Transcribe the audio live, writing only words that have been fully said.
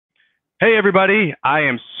Hey everybody, I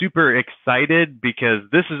am super excited because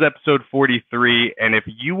this is episode 43, and if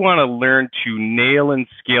you want to learn to nail and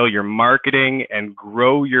scale your marketing and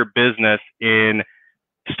grow your business in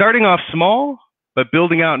starting off small but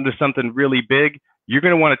building out into something really big, you're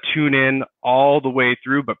going to want to tune in all the way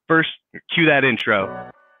through. But first, cue that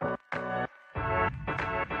intro.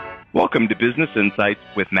 Welcome to Business Insights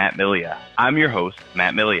with Matt Milia. I'm your host,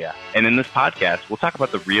 Matt Milia, and in this podcast, we'll talk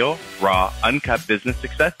about the real, raw, uncut business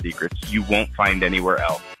success secrets you won't find anywhere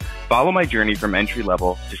else. Follow my journey from entry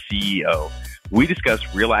level to CEO. We discuss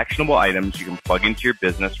real actionable items you can plug into your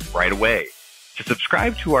business right away. To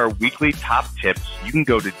subscribe to our weekly top tips, you can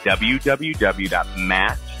go to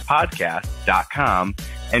www.mattpodcast.com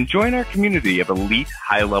and join our community of elite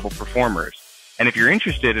high-level performers. And if you're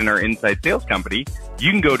interested in our inside sales company, you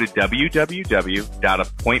can go to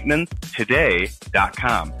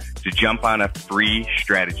www.appointmentstoday.com to jump on a free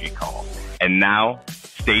strategy call. And now,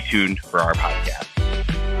 stay tuned for our podcast.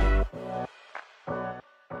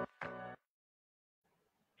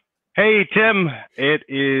 Hey, Tim. It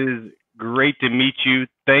is great to meet you.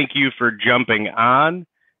 Thank you for jumping on,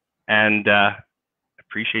 and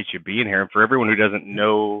appreciate you being here. And for everyone who doesn't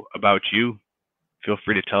know about you, feel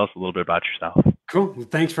free to tell us a little bit about yourself. Cool. Well,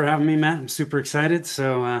 thanks for having me, Matt. I'm super excited.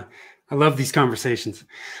 So I love these conversations.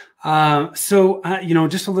 Just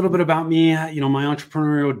a little bit about me, my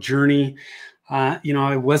entrepreneurial journey.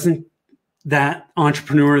 I wasn't that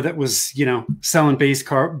entrepreneur that was, selling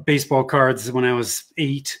baseball cards when I was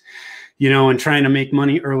 8, and trying to make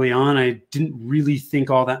money early on. I didn't really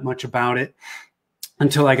think all that much about it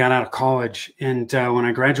until I got out of college. And when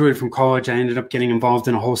I graduated from college, I ended up getting involved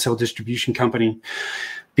in a wholesale distribution company,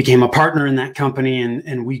 became a partner in that company,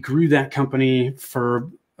 and we grew that company for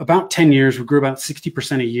about 10 years. We grew about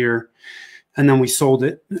 60% a year, and then we sold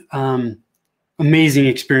it. Amazing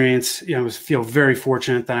experience. I feel very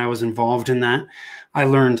fortunate that I was involved in that. I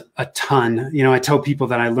learned a ton. I tell people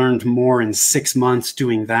that I learned more in 6 months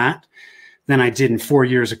doing that than I did in 4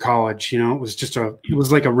 years of college. It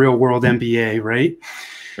was like a real world MBA, right?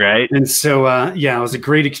 Right. And so, it was a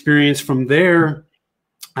great experience. From there,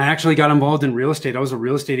 I actually got involved in real estate. I was a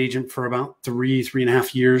real estate agent for about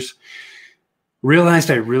 3.5 years. Realized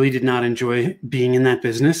I really did not enjoy being in that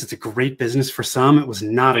business. It's a great business for some. It was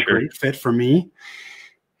not a great fit for me.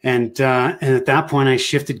 And at that point, I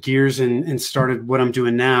shifted gears and started what I'm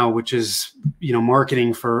doing now, which is,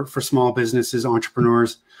 marketing for small businesses,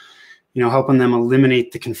 entrepreneurs, helping them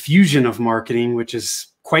eliminate the confusion of marketing, which is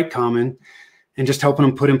quite common, and just helping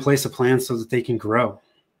them put in place a plan so that they can grow.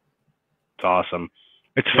 It's awesome.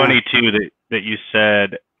 It's funny too that you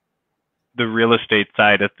said the real estate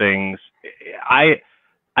side of things. I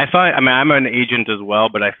find, I'm an agent as well,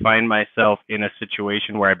 but I find myself in a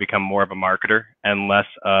situation where I become more of a marketer and less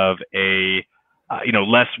of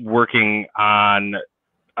less working on,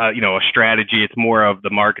 a strategy. It's more of the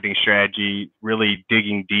marketing strategy, really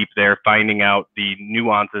digging deep there, finding out the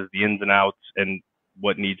nuances, the ins and outs, and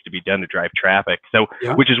what needs to be done to drive traffic. So,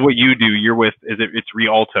 which is what you do. You're with, it's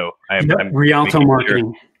Rialto. I'm Rialto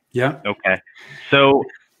Marketing. Sure. Yeah. Okay. So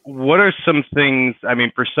what are some things,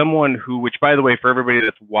 for someone who, which by the way, for everybody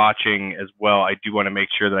that's watching as well, I do want to make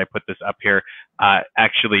sure that I put this up here.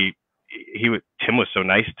 Actually, Tim was so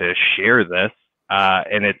nice to share this.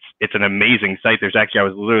 And it's an amazing site. I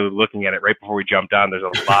was literally looking at it right before we jumped on. There's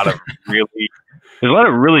a lot of really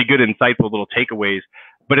good, insightful little takeaways.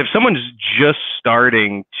 But if someone's just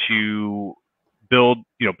starting to build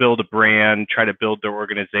a brand, try to build their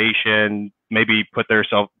organization, maybe put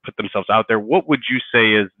themselves out there, what would you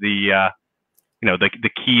say is the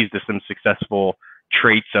keys to some successful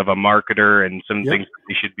traits of a marketer and some things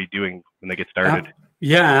they should be doing when they get started?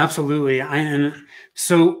 Yeah, absolutely.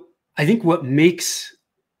 So I think what makes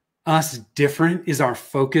us different is our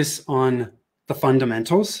focus on the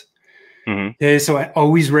fundamentals. Mm-hmm. So I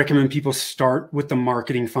always recommend people start with the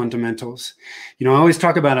marketing fundamentals. I always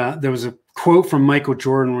talk about there was a quote from Michael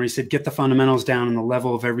Jordan where he said, "Get the fundamentals down and the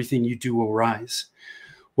level of everything you do will rise."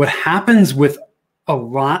 What happens with a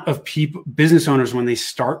lot of people, business owners, when they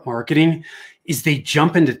start marketing is they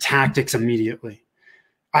jump into tactics immediately.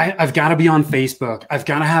 I've got to be on Facebook. I've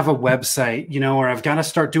got to have a website, or I've got to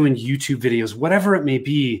start doing YouTube videos, whatever it may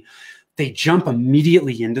be. They jump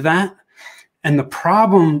immediately into that. And the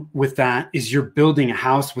problem with that is you're building a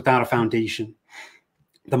house without a foundation.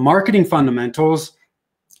 The marketing fundamentals,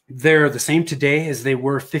 they're the same today as they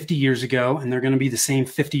were 50 years ago, and they're going to be the same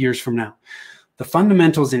 50 years from now. The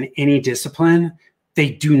fundamentals in any discipline,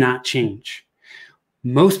 they do not change.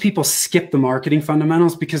 Most people skip the marketing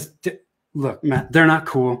fundamentals because, look, Matt, they're not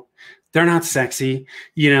cool. They're not sexy.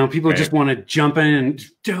 You know, people just want to jump in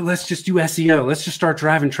and let's just do SEO. Let's just start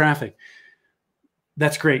driving traffic.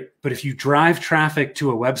 That's great. But if you drive traffic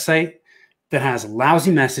to a website that has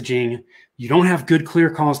lousy messaging, you don't have good, clear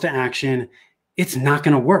calls to action, it's not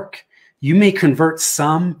going to work. You may convert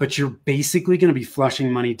some, but you're basically going to be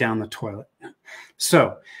flushing money down the toilet.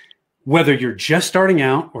 So whether you're just starting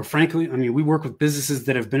out or frankly, I mean, we work with businesses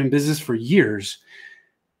that have been in business for years.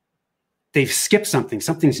 They've skipped something.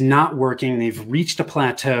 Something's not working. They've reached a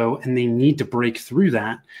plateau and they need to break through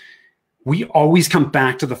that. We always come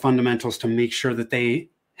back to the fundamentals to make sure that they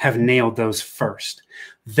have nailed those first.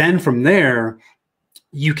 Then from there,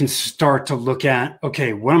 you can start to look at,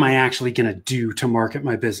 okay, what am I actually going to do to market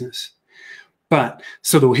my business? But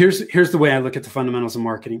so here's the way I look at the fundamentals of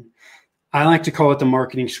marketing. I like to call it the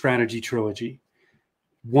marketing strategy trilogy.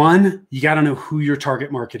 One, you got to know who your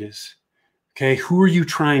target market is. Okay, who are you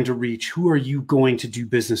trying to reach? Who are you going to do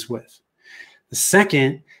business with? The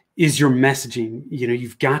second is your messaging. You know,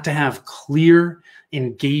 you've got to have clear,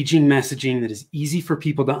 engaging messaging that is easy for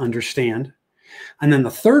people to understand. And then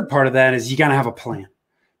the third part of that is you got to have a plan.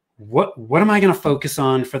 What am I going to focus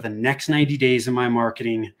on for the next 90 days of my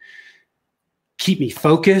marketing? Keep me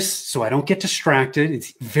focused so I don't get distracted.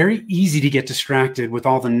 It's very easy to get distracted with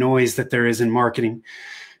all the noise that there is in marketing.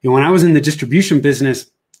 You know, when I was in the distribution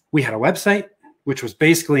business, we had a website, which was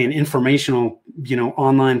basically an informational, you know,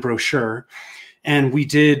 online brochure. And we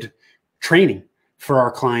did training for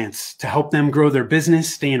our clients to help them grow their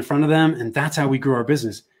business, stay in front of them. And that's how we grew our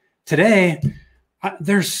business. Today,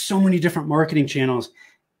 there's so many different marketing channels.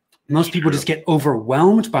 Most people just get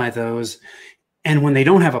overwhelmed by those. And when they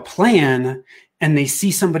don't have a plan and they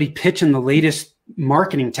see somebody pitching the latest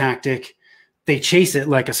marketing tactic, they chase it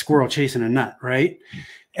like a squirrel chasing a nut, right?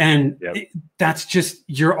 And that's just,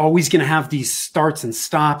 you're always going to have these starts and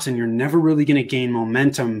stops, and you're never really going to gain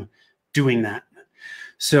momentum doing that.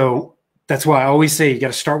 So that's why I always say you got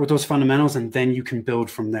to start with those fundamentals and then you can build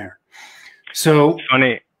from there. So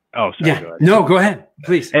funny. Oh, sorry. Yeah. No, go ahead,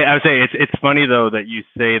 please. Hey, I would say it's funny though that you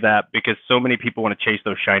say that, because so many people want to chase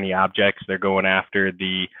those shiny objects. They're going after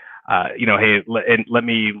the, you know, hey, let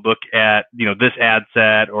me look at, you know, this ad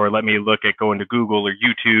set, or let me look at going to Google or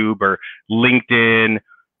YouTube or LinkedIn.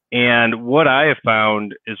 And what I have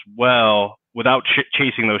found as well, without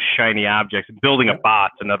chasing those shiny objects, building a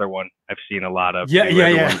bot's another one I've seen a lot of. Yeah.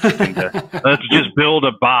 Let's just build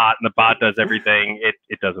a bot and the bot does everything.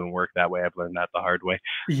 It doesn't work that way. I've learned that the hard way.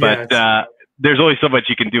 Yes. But there's only so much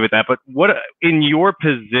you can do with that. But what, in your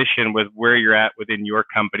position with where you're at within your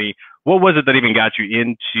company, what was it that even got you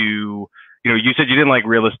into, you know, you said you didn't like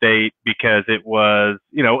real estate because it was,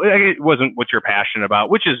 you know, it wasn't what you're passionate about,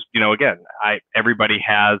 which is, you know, again, everybody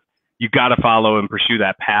has, you got to follow and pursue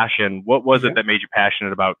that passion. What was it that made you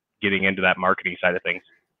passionate about getting into that marketing side of things?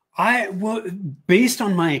 Well, based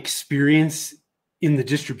on my experience in the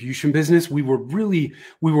distribution business, we were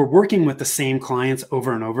working with the same clients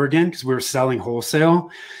over and over again because we were selling wholesale.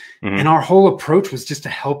 Mm-hmm. And our whole approach was just to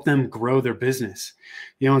help them grow their business.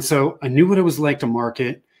 You know, and so I knew what it was like to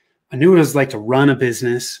market. I knew what it was like to run a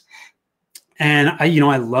business. And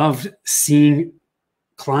I loved seeing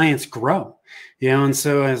clients grow. You know, and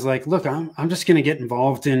so I was like, look, I'm just going to get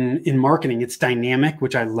involved in marketing. It's dynamic,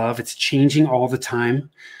 which I love. It's changing all the time.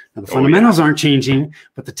 Now, the fundamentals aren't changing,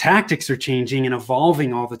 but the tactics are changing and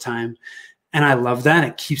evolving all the time. And I love that.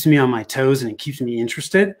 It keeps me on my toes and it keeps me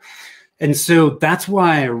interested. And so that's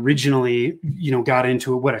why I originally, you know, got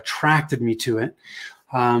into it, what attracted me to it.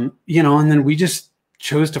 You know, and then we just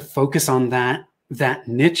chose to focus on that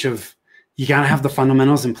niche of, you got to have the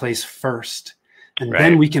fundamentals in place first. And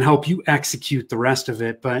then we can help you execute the rest of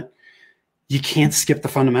it. But you can't skip the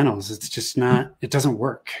fundamentals. It's just not, it doesn't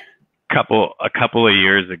work. A couple of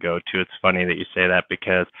years ago too, it's funny that you say that,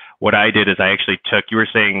 because what I did is I actually took, you were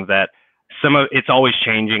saying that it's always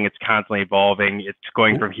changing. It's constantly evolving. It's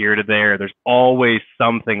going from here to there. There's always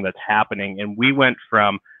something that's happening. And we went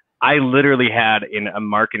from, I literally had in a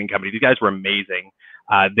marketing company, these guys were amazing.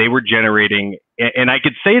 They were generating, and I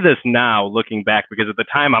could say this now looking back, because at the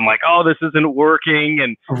time I'm like, oh, this isn't working.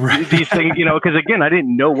 And these things, you know, because again, I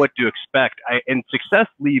didn't know what to expect. And success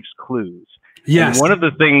leaves clues. Yes. And one of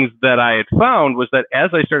the things that I had found was that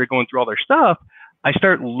as I started going through all their stuff, I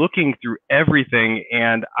start looking through everything,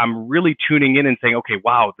 and I'm really tuning in and saying, okay,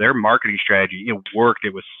 wow, their marketing strategy, it worked.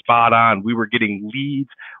 It was spot on. We were getting leads.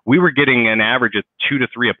 We were getting an average of 2 to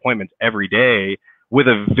 3 appointments every day with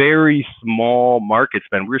a very small market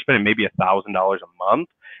spend. We were spending maybe $1,000 a month.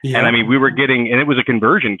 Yeah. And I mean, we were getting, and it was a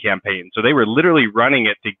conversion campaign. So they were literally running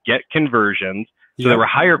it to get conversions. So there were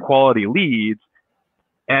higher quality leads.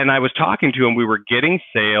 And I was talking to them, we were getting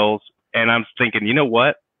sales, and I'm thinking, you know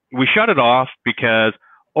what? we shut it off because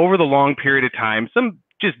over the long period of time, some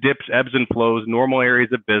just dips, ebbs and flows, normal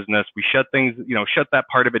areas of business. We shut things, shut that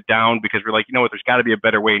part of it down because we're like, you know what, there's got to be a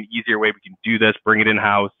better way, an easier way we can do this, bring it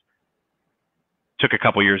in-house. Took a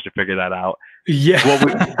couple years to figure that out. Yeah.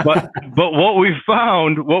 but what we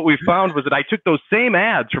found was that I took those same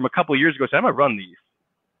ads from a couple of years ago, said, I'm going to run these.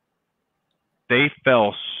 They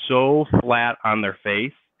fell so flat on their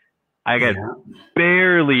face. I got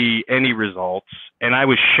barely any results. And I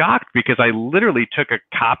was shocked because I literally took a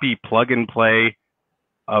copy, plug and play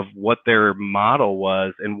of what their model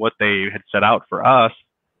was and what they had set out for us.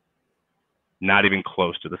 Not even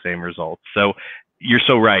close to the same results. So you're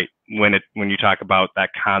so right when you talk about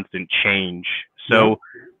that constant change. So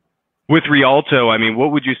with Rialto, I mean,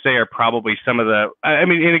 what would you say are probably some of the,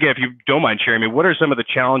 and again, if you don't mind sharing, what are some of the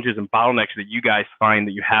challenges and bottlenecks that you guys find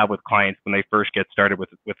that you have with clients when they first get started with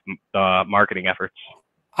marketing efforts?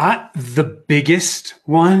 The biggest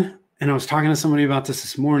one, and I was talking to somebody about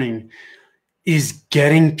this morning, is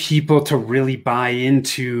getting people to really buy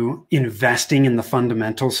into investing in the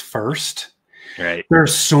fundamentals first. Right. There are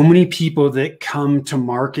so many people that come to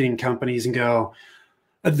marketing companies and go,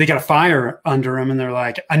 they got a fire under them and they're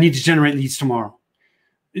like, I need to generate leads tomorrow.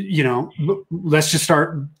 Let's just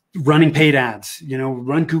start running paid ads,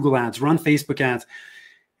 run Google ads, run Facebook ads,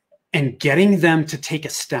 and getting them to take a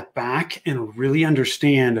step back and really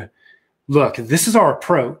understand, look, this is our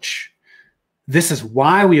approach. This is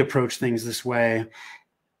why we approach things this way.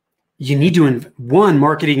 You need to,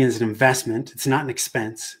 marketing is an investment. It's not an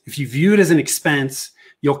expense. If you view it as an expense,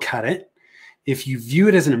 you'll cut it. If you view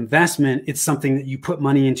it as an investment, it's something that you put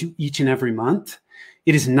money into each and every month.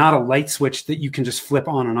 It is not a light switch that you can just flip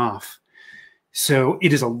on and off. So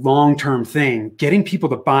it is a long-term thing. Getting people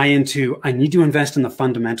to buy into, I need to invest in the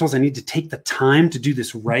fundamentals. I need to take the time to do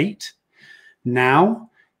this right now.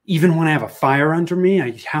 Even when I have a fire under me,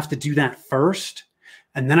 I have to do that first.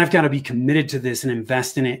 And then I've got to be committed to this and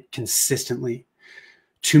invest in it consistently.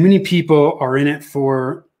 Too many people are in it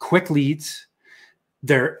for quick leads.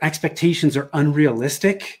 Their expectations are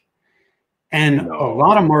unrealistic. And a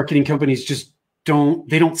lot of marketing companies just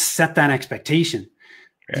don't set that expectation.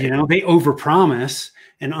 Right. They overpromise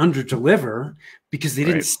and underdeliver because they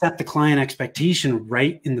didn't set the client expectation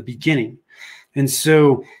right in the beginning. And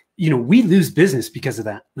so, we lose business because of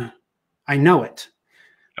that. I know it.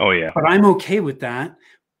 Oh, yeah. But I'm okay with that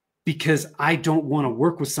because I don't want to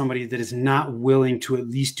work with somebody that is not willing to at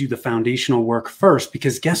least do the foundational work first.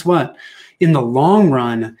 Because guess what? In the long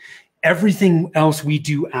run, everything else we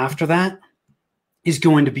do after that is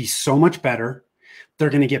going to be so much better.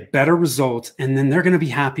 They're going to get better results, and then they're going to be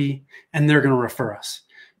happy, and they're going to refer us.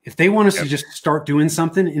 If they want us to just start doing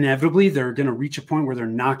something, inevitably, they're going to reach a point where they're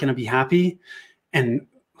not going to be happy. And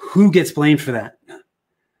who gets blamed for that?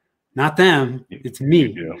 Not them. It's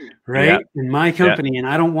me, right? In my company, and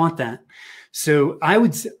I don't want that. So I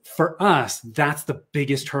would say for us, that's the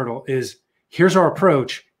biggest hurdle is here's our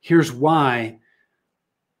approach. Here's why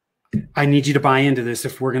I need you to buy into this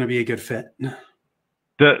if we're going to be a good fit.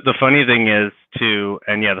 The funny thing is too,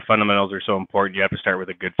 and the fundamentals are so important. You have to start with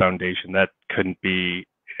a good foundation. That's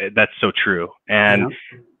so true. And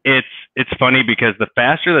it's funny because the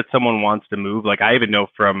faster that someone wants to move, like I even know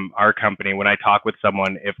from our company, when I talk with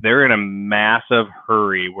someone, if they're in a massive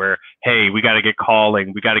hurry where, hey, we got to get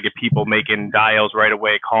calling, we got to get people making dials right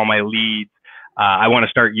away, call my leads. I want to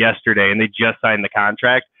start yesterday, and they just signed the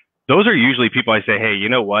contract. Those are usually people I say, hey, you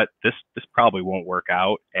know what? This probably won't work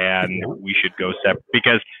out, and we should go separate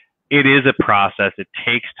because it is a process. It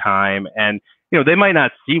takes time, and they might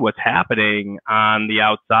not see what's happening on the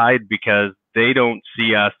outside because they don't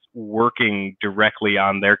see us working directly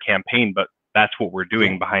on their campaign, but that's what we're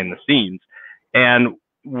doing behind the scenes. And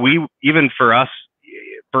even for us,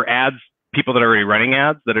 for ads, people that are already running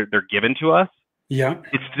ads they're given to us,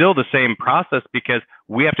 it's still the same process because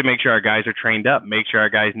we have to make sure our guys are trained up, make sure our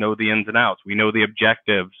guys know the ins and outs. We know the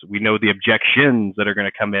objectives. We know the objections that are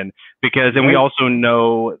going to come in and we also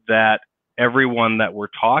know that everyone that we're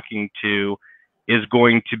talking to is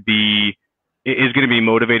going to be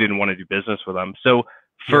motivated and want to do business with them. So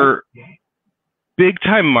for big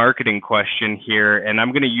time marketing question here, and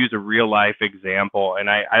I'm going to use a real life example, and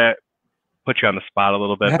I put you on the spot a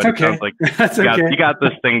little bit, but it sounds like you got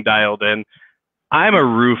this thing dialed in. I'm a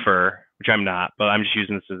roofer, which I'm not, but I'm just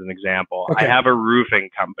using this as an example. I have a roofing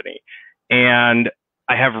company and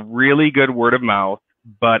I have really good word of mouth,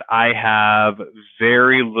 but I have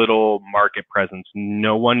very little market presence.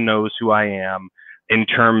 No one knows who I am in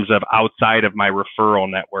terms of outside of my referral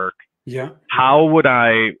network. How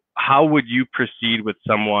would you proceed with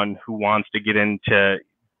someone who wants to get into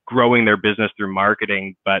growing their business through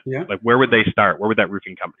marketing, but Yeah. like, where would they start? Where would that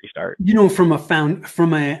roofing company start? You know, from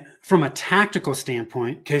a tactical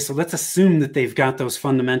standpoint, okay, so let's assume that they've got those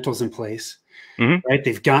fundamentals in place. Mm-hmm. Right?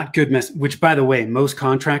 They've got good which, by the way, most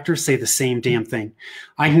contractors say the same damn thing.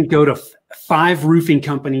 I can go to 5 roofing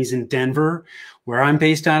companies in Denver, where I'm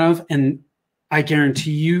based out of, and I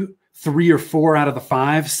guarantee you 3 or 4 out of the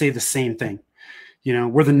 5 say the same thing. You know,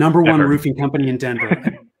 we're the number one roofing company in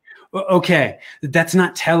Denver. Okay, that's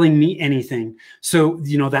not telling me anything. So,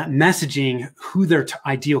 you know, that messaging, who their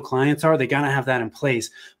ideal clients are, they got to have that in place.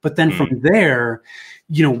 But then from there,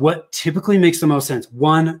 you know, what typically makes the most sense?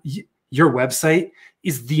 One, your website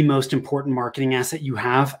is the most important marketing asset you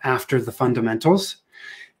have after the fundamentals.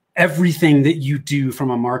 Everything that you do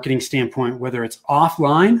from a marketing standpoint, whether it's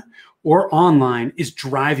offline or online, is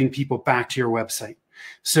driving people back to your website.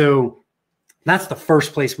 So that's the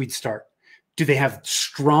first place we'd start. Do they have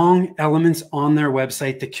strong elements on their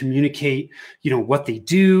website that communicate, you know, what they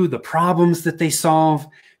do, the problems that they solve?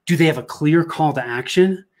 Do they have a clear call to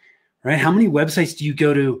action? Right? How many websites do you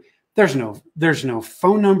go to? There's no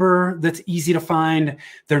phone number that's easy to find.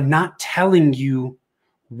 They're not telling you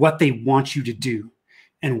what they want you to do.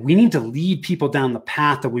 And we need to lead people down the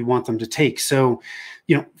path that we want them to take. So,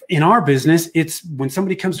 you know, in our business, it's when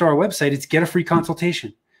somebody comes to our website, it's get a free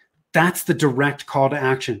consultation. That's the direct call to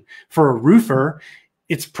action. For a roofer,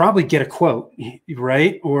 it's probably get a quote,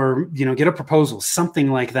 right? Or, you know, get a proposal, something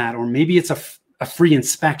like that. Or maybe it's a free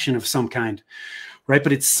inspection of some kind, right?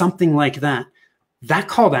 But it's something like that. That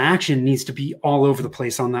call to action needs to be all over the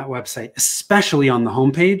place on that website, especially on the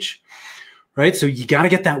homepage, right? So you got to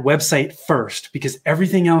get that website first, because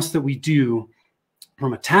everything else that we do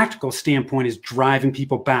from a tactical standpoint is driving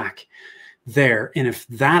people back there. And if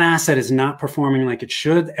that asset is not performing like it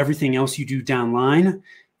should, everything else you do downline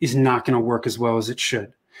is not going to work as well as it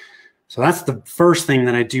should. So that's the first thing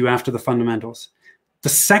that I do after the fundamentals. The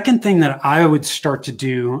second thing that I would start to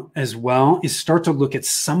do as well is start to look at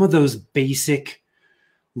some of those basic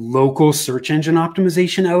local search engine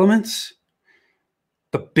optimization elements.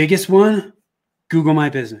 The biggest one, Google My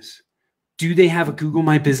Business. Do they have a Google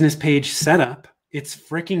My Business page set up? It's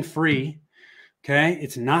freaking free. Okay.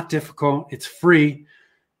 It's not difficult. It's free.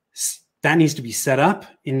 That needs to be set up.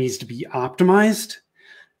 It needs to be optimized.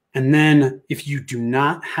 And then if they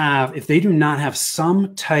do not have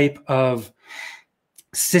some type of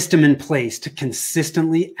system in place to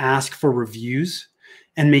consistently ask for reviews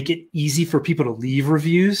and make it easy for people to leave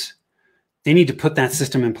reviews, they need to put that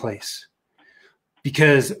system in place.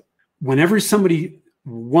 Because whenever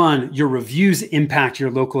your reviews impact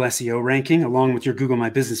your local SEO ranking along with your Google My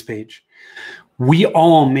Business page. We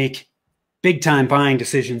all make big time buying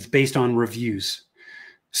decisions based on reviews.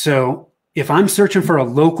 So if I'm searching for a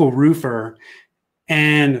local roofer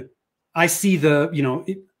and I see the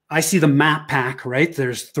map pack, right?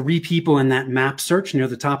 There's 3 people in that map search near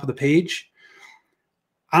the top of the page.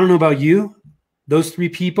 I don't know about you. Those 3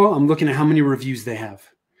 people, I'm looking at how many reviews they have.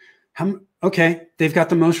 Okay, they've got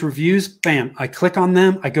the most reviews. Bam, I click on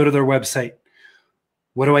them. I go to their website.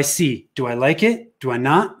 What do I see? Do I like it? Do I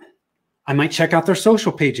not? I might check out their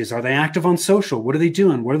social pages. Are they active on social? What are they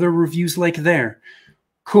doing? What are their reviews like there?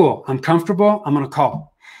 Cool. I'm comfortable. I'm going to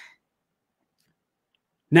call.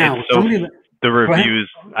 Now, the reviews,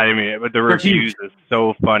 the reviews is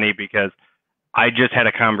so funny because I just had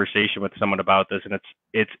a conversation with someone about this, and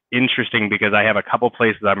it's interesting because I have a couple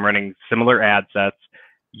places I'm running similar ad sets,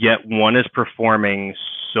 yet one is performing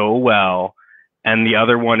so well and the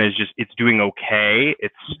other one is just, it's doing okay.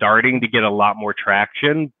 It's starting to get a lot more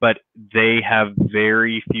traction, but they have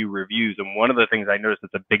very few reviews. And one of the things I noticed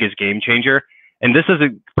that's the biggest game changer, and this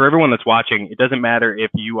isn't for everyone that's watching, it doesn't matter if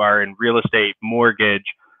you are in real estate, mortgage,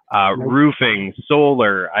 roofing,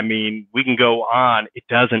 solar. I mean, we can go on. It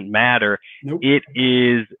doesn't matter. Nope. It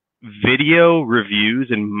is video reviews,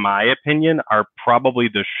 in my opinion, are probably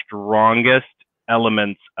the strongest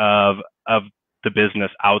elements of the business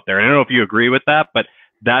out there. And I don't know if you agree with that, but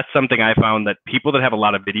that's something I found, that people that have a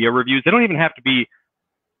lot of video reviews, they don't even have to be,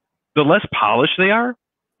 the less polished they are,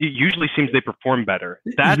 it usually seems they perform better.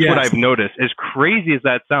 That's what I've noticed. As crazy as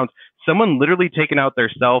that sounds, someone literally taking out their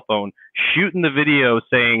cell phone, shooting the video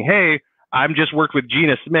saying, hey, I'm just worked with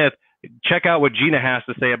Gina Smith. Check out what Gina has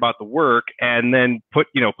to say about the work, and then put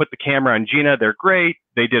the camera on Gina. They're great.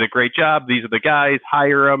 They did a great job. These are the guys.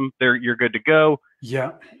 Hire them. You're good to go.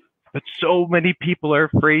 Yeah. But so many people are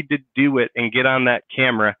afraid to do it and get on that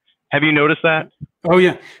camera. Have you noticed that? Oh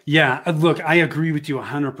yeah. Yeah. Look, I agree with you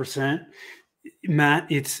 100%. Matt,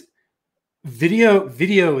 it's video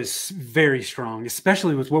is very strong,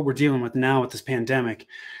 especially with what we're dealing with now with this pandemic.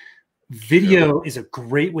 Video is a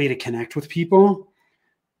great way to connect with people.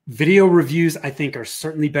 Video reviews, I think, are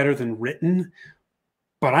certainly better than written,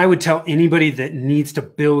 but I would tell anybody that needs to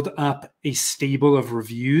build up a stable of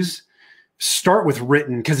reviews, start with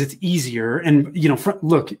written because it's easier. And, you know,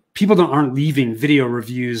 look, people aren't leaving video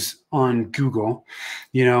reviews on Google,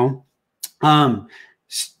 you know.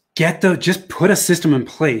 Just put a system in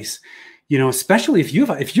place, you know, especially if you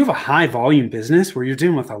have a high volume business where you're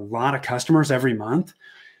dealing with a lot of customers every month.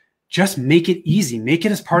 Just make it easy. Make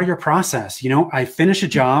it as part of your process. You know, I finish a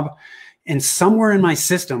job and somewhere in my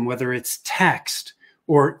system, whether it's text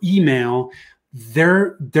or email,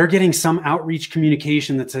 they're getting some outreach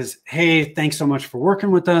communication that says, hey, thanks so much for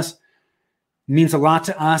working with us. It means a lot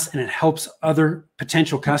to us, and it helps other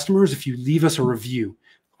potential customers if you leave us a review.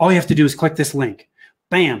 All you have to do is click this link.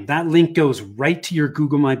 Bam, that link goes right to your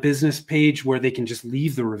Google My Business page where they can just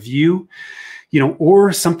leave the review. You know,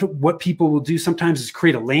 or what people will do sometimes is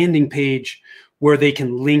create a landing page where they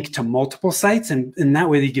can link to multiple sites. And that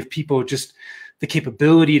way they give people just the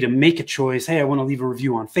capability to make a choice. Hey, I want to leave a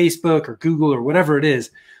review on Facebook or Google or whatever it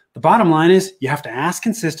is. The bottom line is you have to ask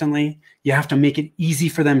consistently. You have to make it easy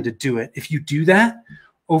for them to do it. If you do that,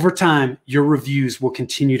 over time, your reviews will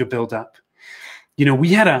continue to build up. You know, we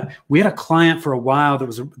had a client for a while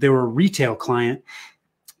they were a retail client.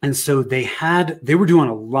 And so they were doing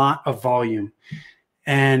a lot of volume.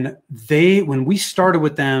 And when we started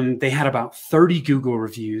with them, they had about 30 Google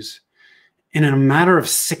reviews. And in a matter of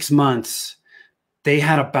 6 months, they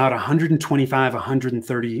had about 125,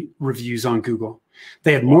 130 reviews on Google.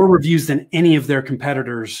 They had more reviews than any of their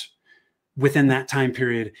competitors within that time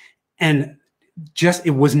period. And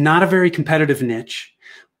it was not a very competitive niche,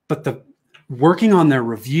 but working on their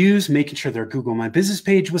reviews, making sure their Google My Business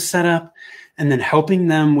page was set up, and then helping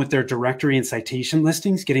them with their directory and citation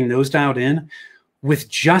listings, getting those dialed in. With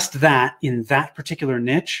just that, in that particular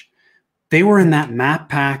niche, they were in that map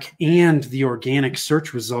pack and the organic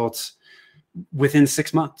search results within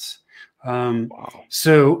 6 months. Wow.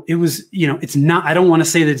 So it was, you know, I don't want to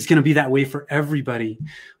say that it's going to be that way for everybody,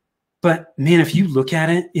 but man, if you look at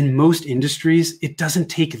it, in most industries, it doesn't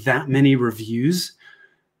take that many reviews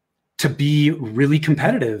to be really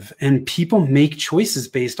competitive, and people make choices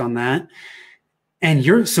based on that. And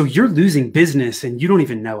you're losing business and you don't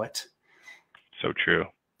even know it. So true.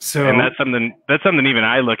 So, and that's something even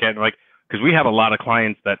I look at, like, because we have a lot of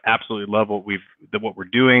clients that absolutely love what we're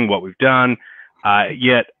doing, what we've done.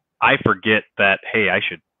 Yet I forget that, hey, it's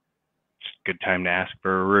a good time to ask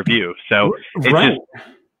for a review. So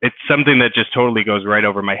it's something that just totally goes right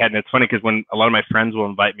over my head. And it's funny because when a lot of my friends will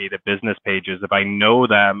invite me to business pages, if I know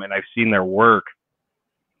them and I've seen their work,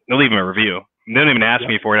 they'll leave them a review. They don't even ask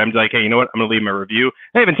me for it. I'm like, hey, you know what? I'm going to leave them a review.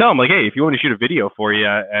 I even tell them, like, hey, if you want to shoot a video for you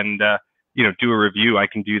and, you know, do a review, I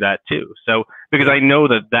can do that too. So, because I know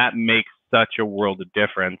that makes such a world of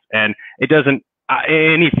difference. And it doesn't,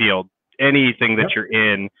 any field, anything that you're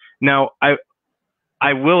in. Now,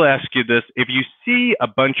 I will ask you this. If you see a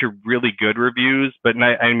bunch of really good reviews, but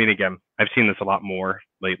I mean, again, I've seen this a lot more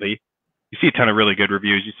lately. You see a ton of really good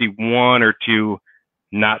reviews. You see one or two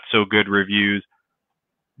not so good reviews.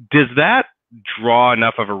 Does that draw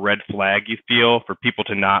enough of a red flag, you feel, for people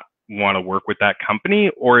to not want to work with that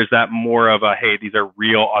company? Or is that more of a, hey, these are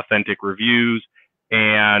real authentic reviews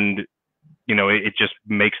and, you know, it just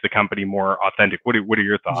makes the company more authentic? What are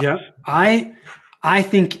your thoughts? Yeah, I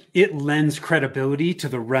think it lends credibility to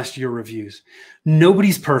the rest of your reviews.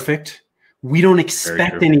 Nobody's perfect. We don't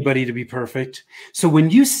expect anybody to be perfect. So when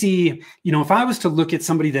you see, you know, if I was to look at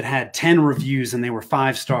somebody that had 10 reviews and they were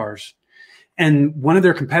 5 stars, and one of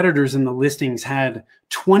their competitors in the listings had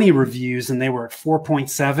 20 reviews and they were at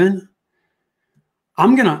 4.7,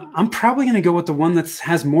 I'm probably going to go with the one that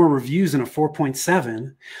has more reviews than a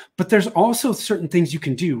 4.7. But there's also certain things you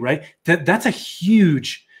can do, right? That's a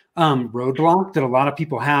huge roadblock that a lot of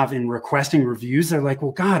people have in requesting reviews. They're like,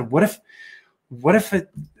 well, God, what if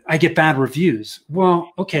I get bad reviews?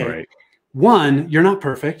 Well, okay. Right. 1, you're not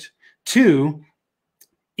perfect. 2,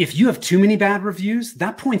 if you have too many bad reviews,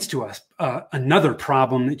 that points to another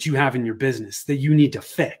problem that you have in your business that you need to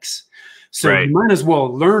fix. So right. You might as well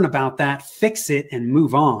learn about that, fix it, and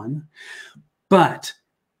move on. But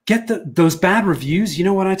get those bad reviews. You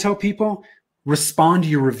know what I tell people? Respond to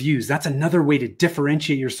your reviews. That's another way to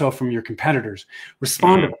differentiate yourself from your competitors.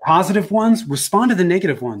 Respond to the positive ones. Respond to the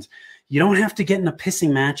negative ones. You don't have to get in a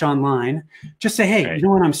pissing match online. Just say, hey, you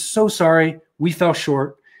know what? I'm so sorry. We fell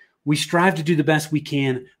short. We strive to do the best we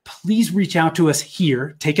can. Please reach out to us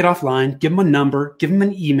here. Take it offline. Give them a number. Give them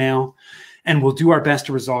an email. And we'll do our best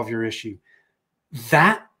to resolve your issue.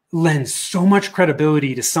 That lends so much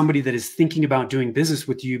credibility to somebody that is thinking about doing business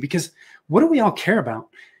with you, because what do we all care about?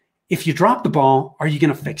 If you drop the ball, are you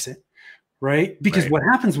going to fix it? right? Because Right. what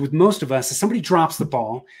happens with most of us is somebody drops the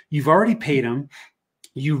ball, you've already paid them,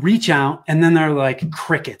 you reach out, and then they're like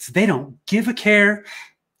crickets. They don't give a care.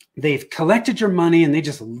 They've collected your money and they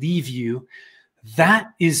just leave you.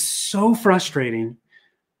 That is so frustrating.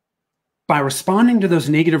 By responding to those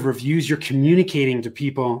negative reviews, you're communicating to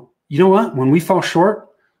people, you know what? When we fall short,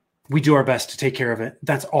 we do our best to take care of it.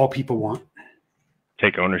 That's all people want.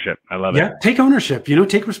 Take ownership. I love it. Yeah, take ownership, you know,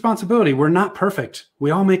 take responsibility. We're not perfect. We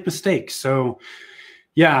all make mistakes. So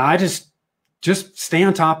yeah, I just stay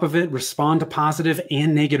on top of it, respond to positive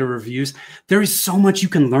and negative reviews. There is so much you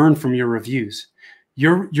can learn from your reviews.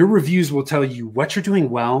 Your reviews will tell you what you're doing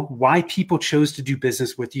well, why people chose to do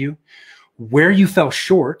business with you, where you fell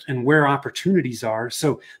short, and where opportunities are.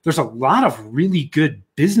 So there's a lot of really good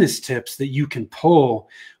business tips that you can pull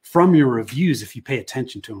from your reviews if you pay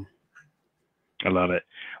attention to them. I love it.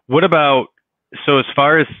 What about, so as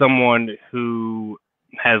far as someone who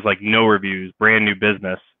has like no reviews, brand new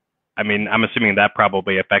business, I mean, I'm assuming that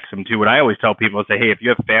probably affects them too. What I always tell people is say, hey, if you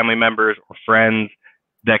have family members or friends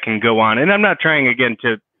that can go on, and I'm not trying again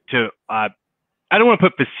to I don't want to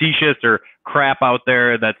put facetious or crap out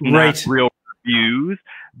there that's not real reviews,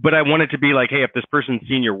 but I want it to be like, hey, if this person's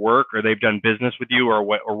seen your work or they've done business with you or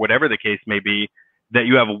whatever the case may be, that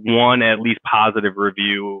you have one at least positive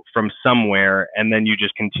review from somewhere, and then you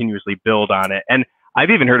just continuously build on it. And I've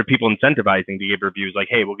even heard of people incentivizing to give reviews like,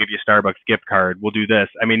 hey, we'll give you a Starbucks gift card. We'll do this.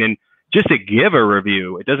 I mean, and just to give a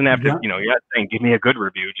review, it doesn't have to, you know, you're not saying, give me a good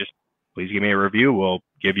review. Just please give me a review. We'll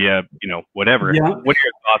give you, you know, whatever. Yeah. What are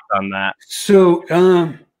your thoughts on that? So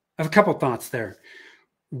I have a couple thoughts there.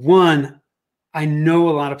 One, I know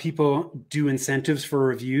a lot of people do incentives for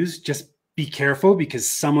reviews. Just be careful, because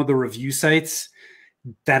some of the review sites,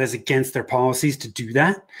 that is against their policies to do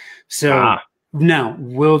that. So now,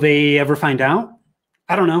 will they ever find out?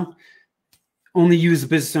 I don't know. Only you as a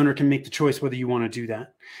business owner can make the choice whether you want to do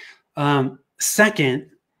that. Second,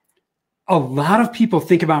 a lot of people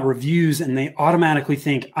think about reviews and they automatically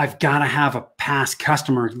think, I've got to have a past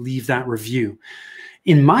customer leave that review.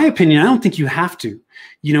 In my opinion, I don't think you have to.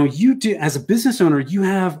 You know, you do, as a business owner, you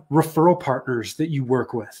have referral partners that you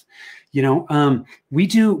work with. You know, we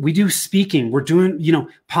do speaking. We're doing, you know,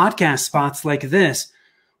 podcast spots like this.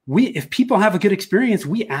 If people have a good experience,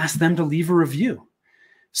 we ask them to leave a review.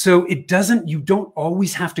 So you don't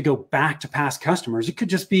always have to go back to past customers. It could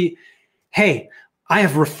just be, hey, I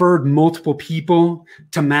have referred multiple people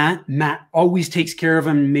to Matt. Matt always takes care of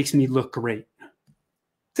them and makes me look great.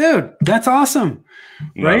 Dude, that's awesome.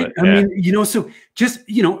 Right? I mean, you know, so just,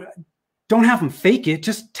 you know, don't have them fake it.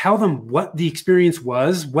 Just tell them what the experience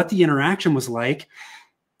was, what the interaction was like.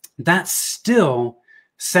 That still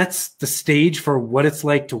sets the stage for what it's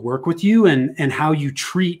like to work with you, and how you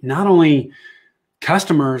treat not only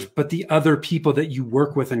customers, but the other people that you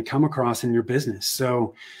work with and come across in your business.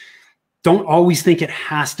 So don't always think it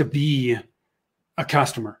has to be a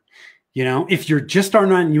customer. You know, if you're just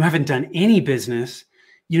starting out and you haven't done any business,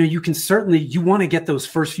 you know, you can certainly, you want to get those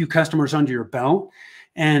first few customers under your belt.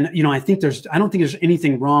 And, you know, I don't think there's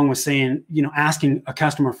anything wrong with saying, you know, asking a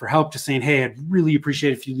customer for help, just saying, hey, I'd really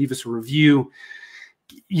appreciate it if you leave us a review.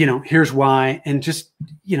 You know, here's why. And just,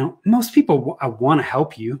 you know, most people want to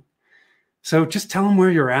help you. So just tell them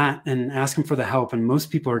where you're at and ask them for the help. And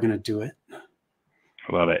most people are going to do it.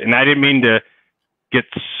 I love it. And I didn't mean to get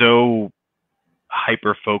so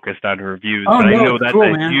hyper focused on reviews, but I know that's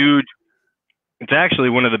a huge, it's actually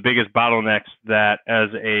one of the biggest bottlenecks that as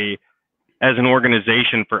an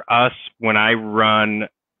organization for us, when I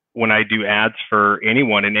do ads for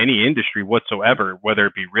anyone in any industry whatsoever, whether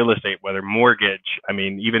it be real estate, whether mortgage, I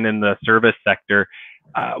mean, even in the service sector,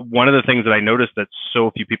 one of the things that I noticed that so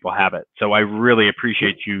few people have it. So I really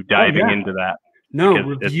appreciate you diving into that. No,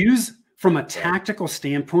 reviews from a tactical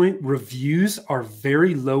standpoint, reviews are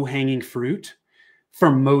very low hanging fruit for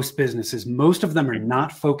most businesses. Most of them are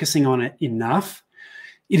not focusing on it enough.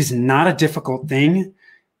 It is not a difficult thing.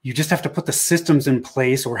 You just have to put the systems in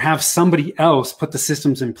place, or have somebody else put the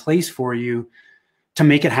systems in place for you to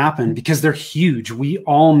make it happen, because they're huge. We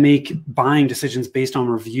all make buying decisions based on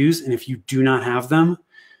reviews. And if you do not have them,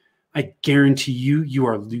 I guarantee you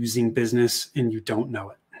are losing business and you don't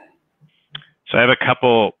know it. So I have a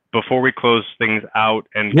couple before we close things out,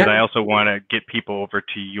 and I also want to get people over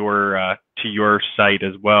to your site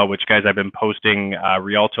as well, which, guys, I've been posting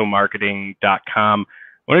rialtomarketing.com.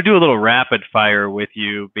 I want to do a little rapid fire with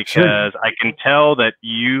you, because I can tell that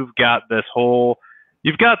you've got this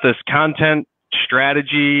content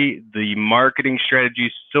strategy, the marketing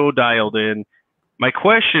strategy so dialed in. My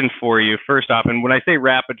question for you, first off, and when I say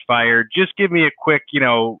rapid fire, just give me a quick,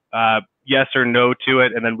 yes or no to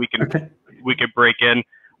it, and then we can break in.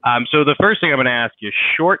 So the first thing I'm going to ask you,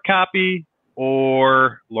 short copy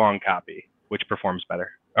or long copy, which performs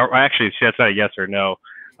better? Or actually, that's not a yes or no.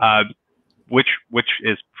 Which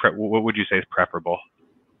is, what would you say is preferable?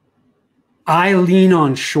 I lean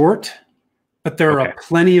on short, but there are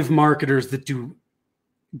plenty of marketers that do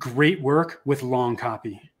great work with long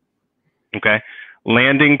copy. Okay.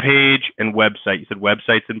 Landing page and website. You said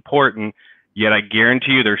website's important, yet I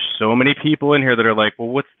guarantee you there's so many people in here that are like, well,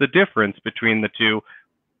 what's the difference between the two?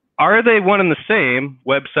 Are they one and the same,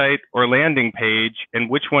 website or landing page? And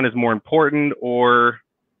which one is more important? Or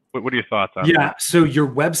what are your thoughts on that? Yeah, so your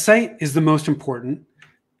website is the most important,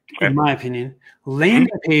 in my opinion.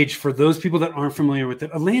 Landing page, for those people that aren't familiar with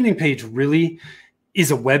it, a landing page really is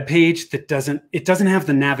a web page that doesn't have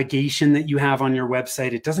the navigation that you have on your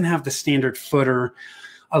website. It doesn't have the standard footer.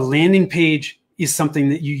 A landing page is something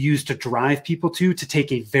that you use to drive people to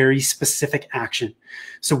take a very specific action.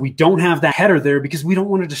 So we don't have that header there because we don't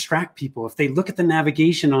want to distract people. If they look at the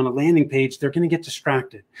navigation on a landing page, they're going to get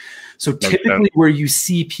distracted. So typically where you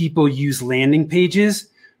see people use landing pages,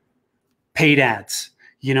 paid ads,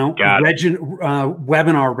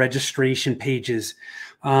 webinar registration pages,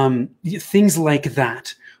 things like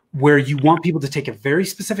that, where you want people to take a very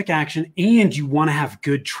specific action and you want to have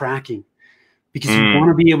good tracking. Because you want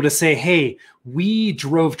to be able to say, hey, we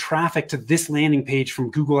drove traffic to this landing page from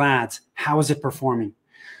Google Ads. How is it performing?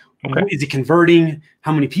 Is it converting?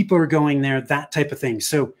 How many people are going there? That type of thing.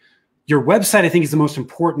 So your website, I think, is the most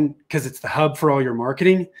important because it's the hub for all your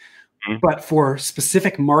marketing. But for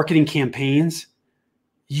specific marketing campaigns,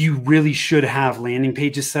 you really should have landing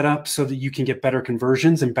pages set up so that you can get better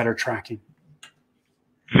conversions and better tracking.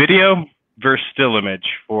 Video versus still image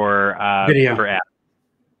for video. For ads.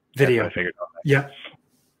 Video. I figured out that. Yeah.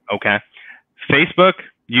 Okay. Facebook,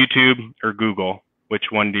 YouTube, or Google?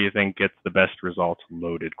 Which one do you think gets the best results?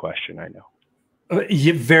 Loaded question, I know.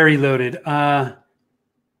 Yeah, very loaded. I'm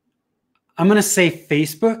going to say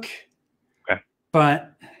Facebook,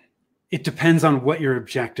 but it depends on what your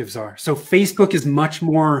objectives are. So Facebook is much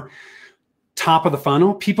more top of the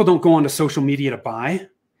funnel. People don't go onto social media to buy,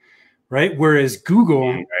 right? Whereas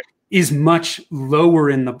Google is much lower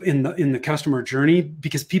in the customer journey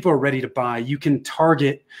because people are ready to buy. You can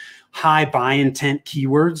target high buy intent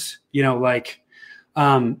keywords, I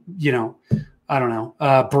don't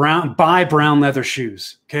know, buy brown leather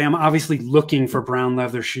shoes. Okay. I'm obviously looking for brown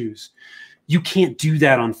leather shoes. You can't do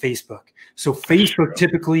that on Facebook. So Facebook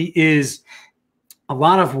typically is, a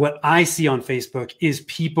lot of what I see on Facebook is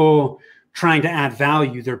people trying to add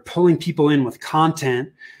value. They're pulling people in with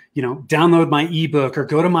content, download my ebook or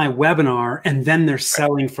go to my webinar, and then they're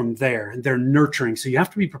selling from there and they're nurturing. So you have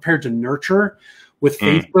to be prepared to nurture with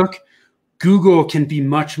Facebook. Google can be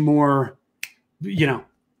much more,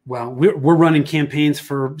 we're running campaigns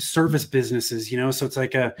for service businesses, so it's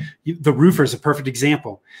like the roofer is a perfect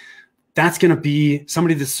example. That's going to be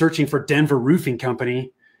somebody that's searching for Denver Roofing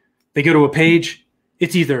Company. They go to a page,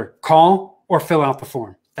 it's either call or fill out the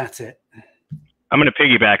form. That's it. I'm going to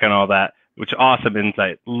piggyback on all that, which awesome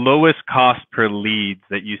insight. Lowest cost per leads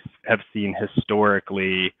that you have seen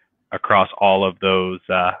historically across all of those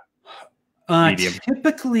mediums?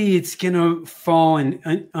 Typically, it's going to fall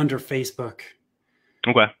under Facebook.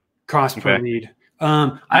 Okay. Cost per lead.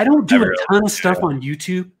 I don't do a ton of stuff on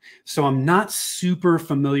YouTube, so I'm not super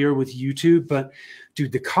familiar with YouTube, but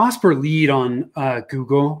dude, the cost per lead on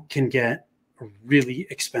Google can get really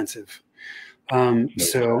expensive.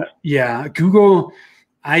 So yeah, Google,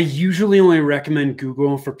 I usually only recommend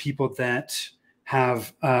Google for people that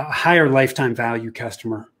have a higher lifetime value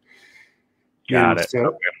customer. Got it.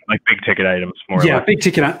 So, like big ticket items more. Yeah, big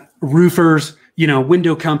ticket roofers,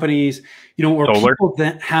 window companies, or solar. People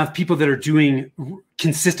that have people that are doing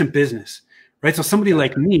consistent business, right? So somebody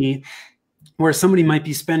like me, where somebody might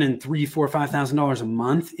be spending $3,000, $4,000, $5,000 a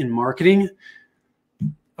month in marketing.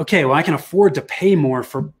 Okay, well, I can afford to pay more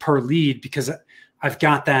per lead because I've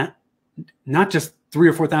got that, not just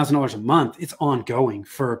 $3,000 or $4,000 a month. It's ongoing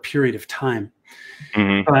for a period of time.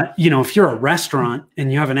 But if you're a restaurant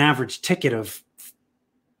and you have an average ticket of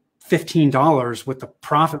 $15 with a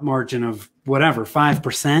profit margin of whatever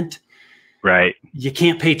 5%, right? You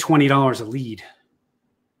can't pay $20 a lead.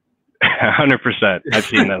 100%. I've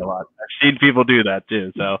seen that a lot. I've seen people do that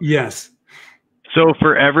too. So yes. So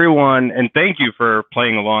for everyone, and thank you for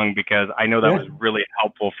playing along because I know that was really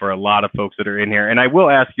helpful for a lot of folks that are in here. And I will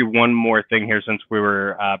ask you one more thing here since we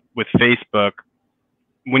were with Facebook.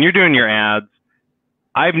 When you're doing your ads,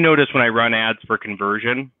 I've noticed when I run ads for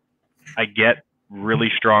conversion, I get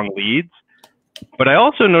really strong leads. But I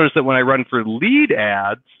also noticed that when I run for lead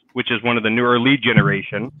ads, which is one of the newer lead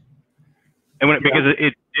generation, and because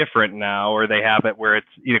different now, or they have it where it's,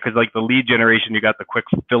 you know, because like the lead generation, you got the quick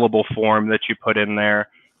fillable form that you put in there.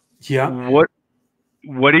 Yeah.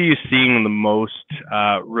 What are you seeing the most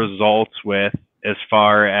results with as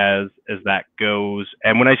far as that goes?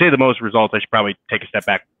 And when I say the most results, I should probably take a step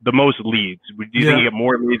back. The most leads. Do you think you get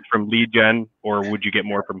more leads from lead gen, or would you get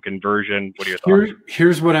more from conversion? What are your thoughts?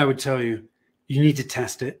 Here's what I would tell you. You need to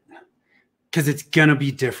test it, because it's gonna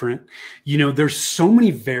be different. You know, there's so many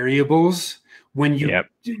variables when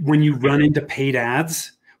you run into paid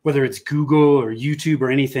ads, whether it's Google or YouTube or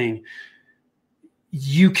anything.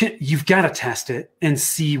 You've got to test it and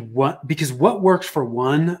see because what works for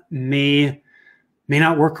one may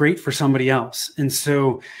not work great for somebody else. And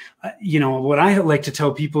so, you know, what I like to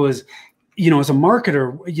tell people is, you know, as a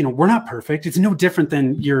marketer, you know, we're not perfect. It's no different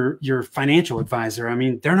than your financial advisor. I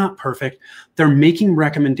mean, they're not perfect. They're making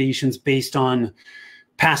recommendations based on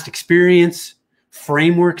past experience,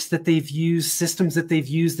 frameworks that they've used, systems that they've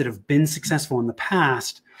used that have been successful in the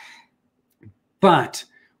past. But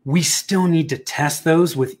we still need to test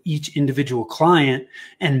those with each individual client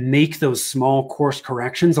and make those small course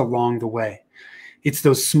corrections along the way. It's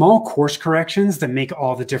those small course corrections that make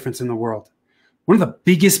all the difference in the world. One of the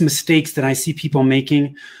biggest mistakes that I see people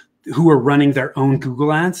making who are running their own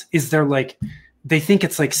Google ads is they think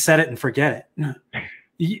it's like set it and forget it.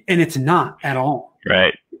 And it's not at all.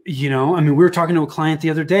 Right. You know, I mean, we were talking to a client the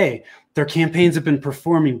other day. Their campaigns have been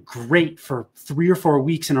performing great for 3 or 4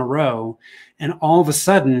 weeks in a row. And all of a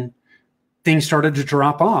sudden, things started to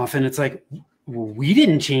drop off. And it's like, well, we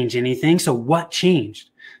didn't change anything. So what changed?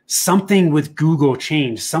 Something with Google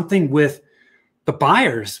changed. Something with the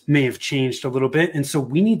buyers may have changed a little bit. And so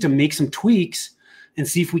we need to make some tweaks and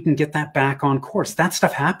see if we can get that back on course. That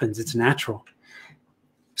stuff happens. It's natural.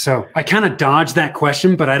 So I kind of dodged that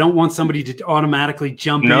question, but I don't want somebody to automatically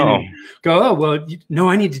jump in and go, oh, well, no,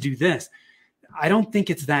 I need to do this. I don't think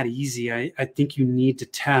it's that easy. I think you need to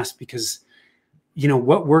test, because, you know,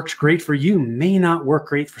 what works great for you may not work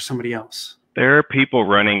great for somebody else. There are people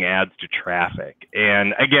running ads to traffic.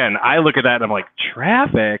 And again, I look at that and I'm like,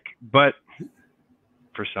 traffic? But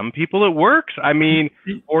for some people it works. I mean,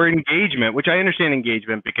 or engagement, which I understand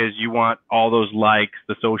engagement because you want all those likes,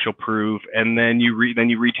 the social proof, and then you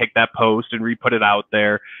retake that post and re-put it out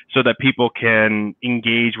there so that people can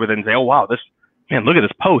engage with it and say, oh wow, man, look at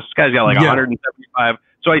this post. This guy's got like 175.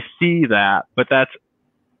 So I see that, but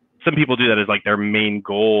some people do that as like their main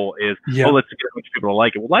goal is, oh, let's get a bunch of people to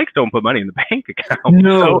like it. Well, likes don't put money in the bank account.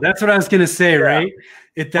 No, so, that's what I was going to say, right?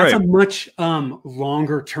 That's a much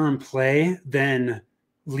longer term play than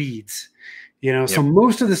leads, you know. So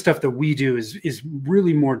most of the stuff that we do is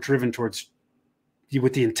really more driven towards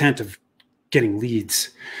with the intent of getting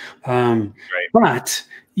leads. But,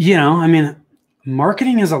 you know, I mean,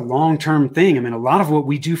 marketing is a long-term thing. I mean, a lot of what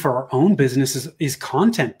we do for our own business is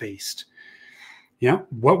content based. You know,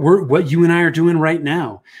 what you and I are doing right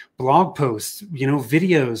now, blog posts, you know,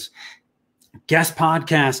 videos, guest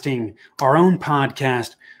podcasting, our own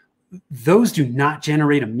podcast, those do not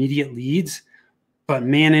generate immediate leads. But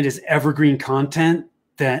man, it is evergreen content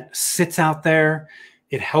that sits out there.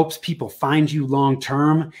 It helps people find you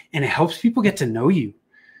long-term, and it helps people get to know you.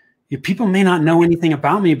 People may not know anything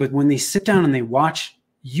about me, but when they sit down and they watch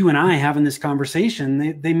you and I having this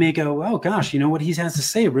conversation, they may go, oh gosh, you know, what he has to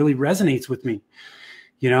say really resonates with me.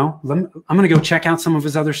 You know, I'm going to go check out some of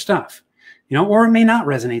his other stuff, you know, or it may not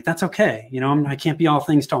resonate. That's okay. You know, I can't be all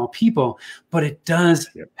things to all people, but it does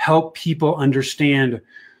help people understand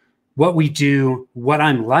what we do, what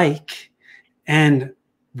I'm like, and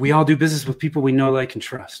we all do business with people we know, like, and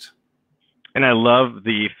trust. And I love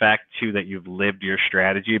the fact too that you've lived your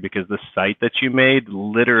strategy, because the site that you made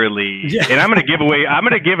literally, and I'm going to give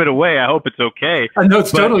it away. I hope it's okay. I know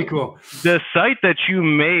it's totally cool. The site that you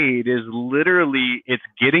made is literally, it's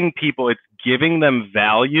getting people, it's giving them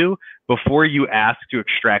value before you ask to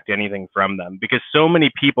extract anything from them, because so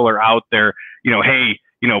many people are out there, you know, hey,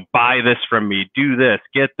 you know, buy this from me, do this,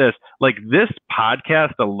 get this. Like this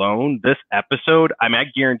podcast alone, this episode, I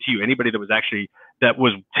guarantee you anybody that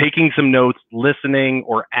was taking some notes, listening,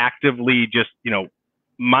 or actively just, you know,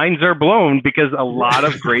 minds are blown because a lot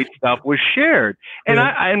of great stuff was shared. And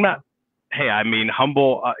I'm not, hey, I mean,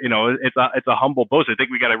 humble, you know, it's a humble boast. I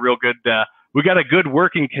think we got a good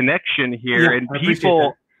working connection here,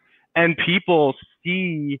 and people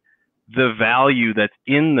see the value that's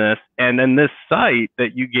in this, and then this site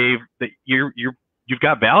that you gave, that you've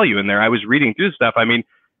got value in there. I was reading through stuff. I mean,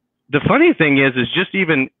 the funny thing is just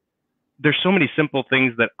even, there's so many simple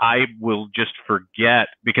things that I will just forget,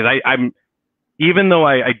 because I'm even though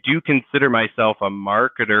I do consider myself a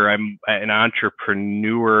marketer, I'm an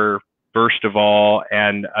entrepreneur first of all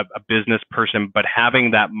and a business person, but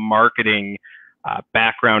having that marketing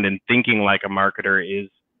background and thinking like a marketer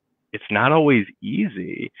it's not always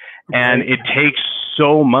easy. And it takes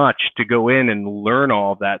so much to go in and learn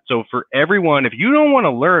all of that. So for everyone, if you don't want to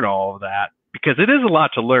learn all of that, because it is a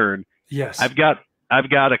lot to learn, yes, I've got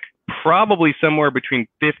probably somewhere between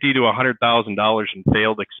 $50,000 to $100,000 in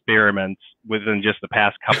failed experiments within just the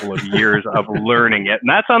past couple of years of learning it. And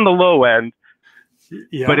that's on the low end.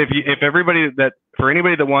 Yeah. But for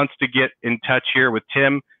anybody that wants to get in touch here with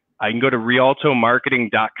Tim, I can go to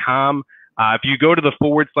rialtomarketing.com. If you go to the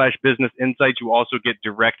 /business insights, you also get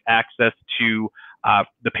direct access to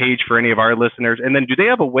the page for any of our listeners. And then do they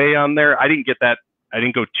have a way on there? I didn't get that. I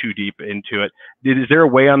didn't go too deep into it. Is there a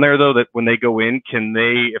way on there though that when they go in, can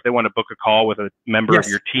they, if they want to book a call with a member of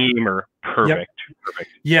your team, or perfect? Yep. Perfect.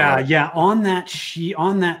 Yeah. Yeah. On that sheet,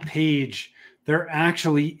 on that page, there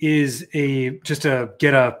actually is just a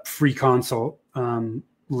get a free consult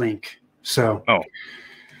link. So. Oh.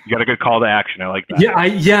 You got a good call to action. I like that.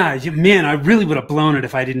 Yeah, man, I really would have blown it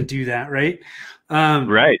if I didn't do that, right?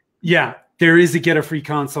 Right. Yeah, there is a get a free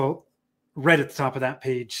consult right at the top of that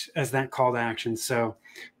page as that call to action. So,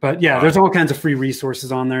 but yeah, there's all kinds of free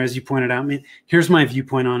resources on there, as you pointed out. I mean, here's my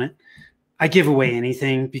viewpoint on it. I give away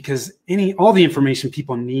anything because all the information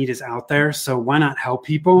people need is out there. So why not help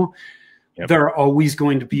people? Yep. There are always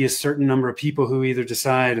going to be a certain number of people who either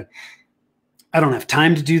decide, I don't have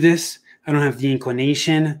time to do this, I don't have the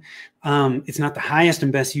inclination. It's not the highest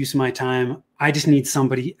and best use of my time. I just need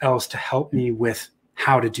somebody else to help me with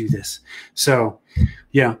how to do this. So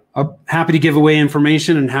yeah, I'm happy to give away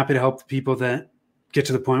information and happy to help the people that get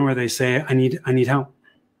to the point where they say, I need help.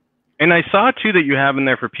 And I saw too that you have in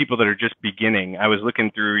there for people that are just beginning. I was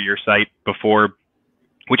looking through your site before,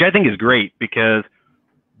 which I think is great because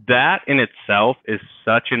that in itself is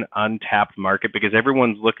such an untapped market because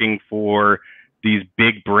everyone's looking for these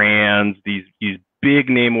big brands, these big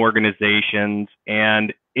name organizations,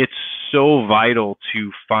 and it's so vital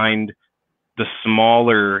to find the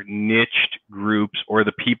smaller niched groups or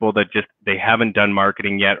the people that just they haven't done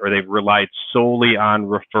marketing yet, or they've relied solely on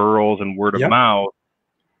referrals and word of mouth.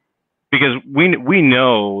 Because we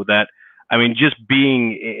know that, I mean, just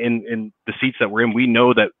being in the seats that we're in, we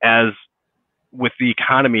know that as with the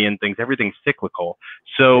economy and things, everything's cyclical.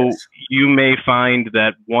 So you may find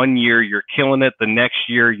that one year you're killing it, the next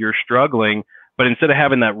year you're struggling, but instead of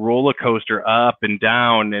having that roller coaster up and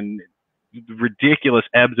down and ridiculous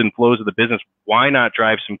ebbs and flows of the business, why not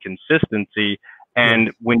drive some consistency?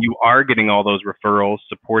 And when you are getting all those referrals,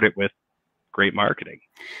 support it with great marketing.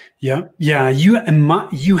 Yeah. You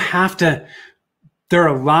have to, there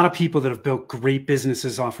are a lot of people that have built great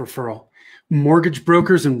businesses off referral. Mortgage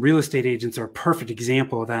brokers and real estate agents are a perfect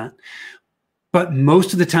example of that. But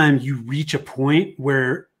most of the time you reach a point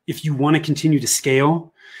where if you want to continue to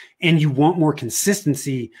scale and you want more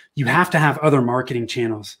consistency, you have to have other marketing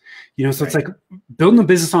channels. You know, so it's like building a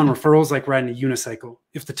business on referrals, like riding a unicycle.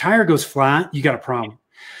 If the tire goes flat, you got a problem.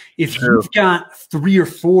 If you've got 3 or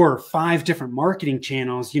 4 or 5 different marketing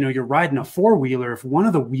channels, you know, you're riding a 4-wheeler. If one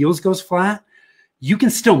of the wheels goes flat, you can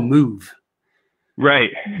still move.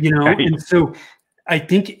 Right. You know, and so I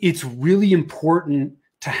think it's really important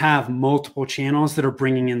to have multiple channels that are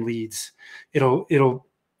bringing in leads.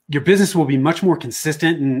 Your business will be much more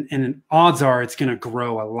consistent and odds are it's going to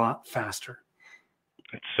grow a lot faster.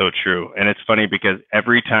 It's so true. And it's funny because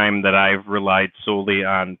every time that I've relied solely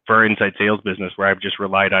on, for our inside sales business, where I've just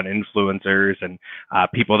relied on influencers and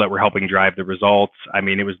people that were helping drive the results, I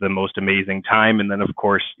mean, it was the most amazing time. And then, of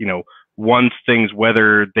course, you know, once things,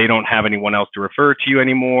 whether they don't have anyone else to refer to you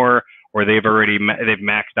anymore, or they've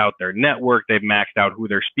maxed out their network, they've maxed out who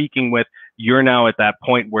they're speaking with, you're now at that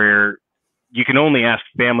point where you can only ask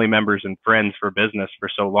family members and friends for business for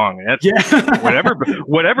so long. And that's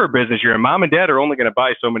whatever business you're in. Mom and dad are only going to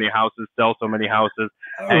buy so many houses, sell so many houses.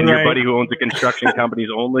 And your buddy who owns a construction company is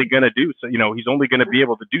only going to do, so, you know, he's only going to be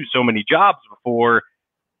able to do so many jobs before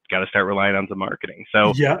he's got to start relying on some marketing.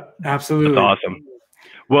 So yeah, absolutely. That's awesome.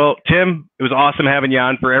 Well, Tim, it was awesome having you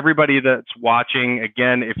on. For everybody that's watching,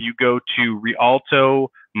 again, if you go to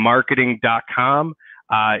rialtomarketing.com,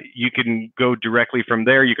 you can go directly from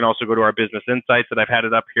there. You can also go to our business insights that I've had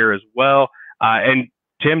it up here as well. And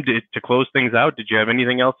Tim, to close things out, did you have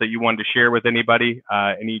anything else that you wanted to share with anybody?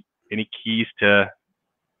 Any keys to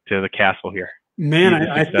the castle here? Man,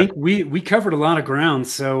 I think we covered a lot of ground.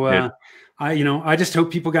 So I just hope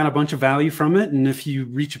people got a bunch of value from it. And if you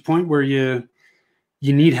reach a point where you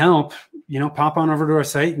need help, you know, pop on over to our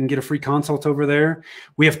site and get a free consult over there.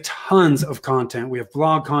 We have tons of content. We have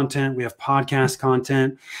blog content. We have podcast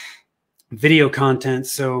content, video content.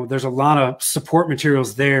 So there's a lot of support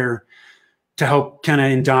materials there to help kind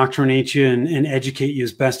of indoctrinate you and educate you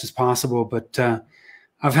as best as possible. But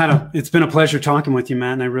it's been a pleasure talking with you,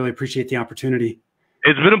 Matt, and I really appreciate the opportunity.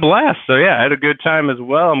 It's been a blast. So yeah, I had a good time as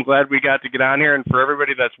well. I'm glad we got to get on here. And for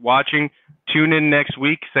everybody that's watching, tune in next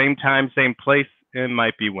week, same time, same place. It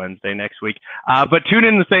might be Wednesday next week, but tune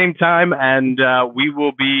in the same time, and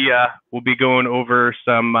we'll be going over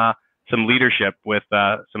some leadership with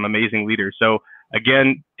some amazing leaders. So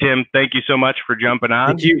again, Tim, thank you so much for jumping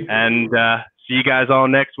on. Thank you. And see you guys all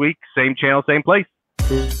next week. Same channel, same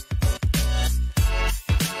place.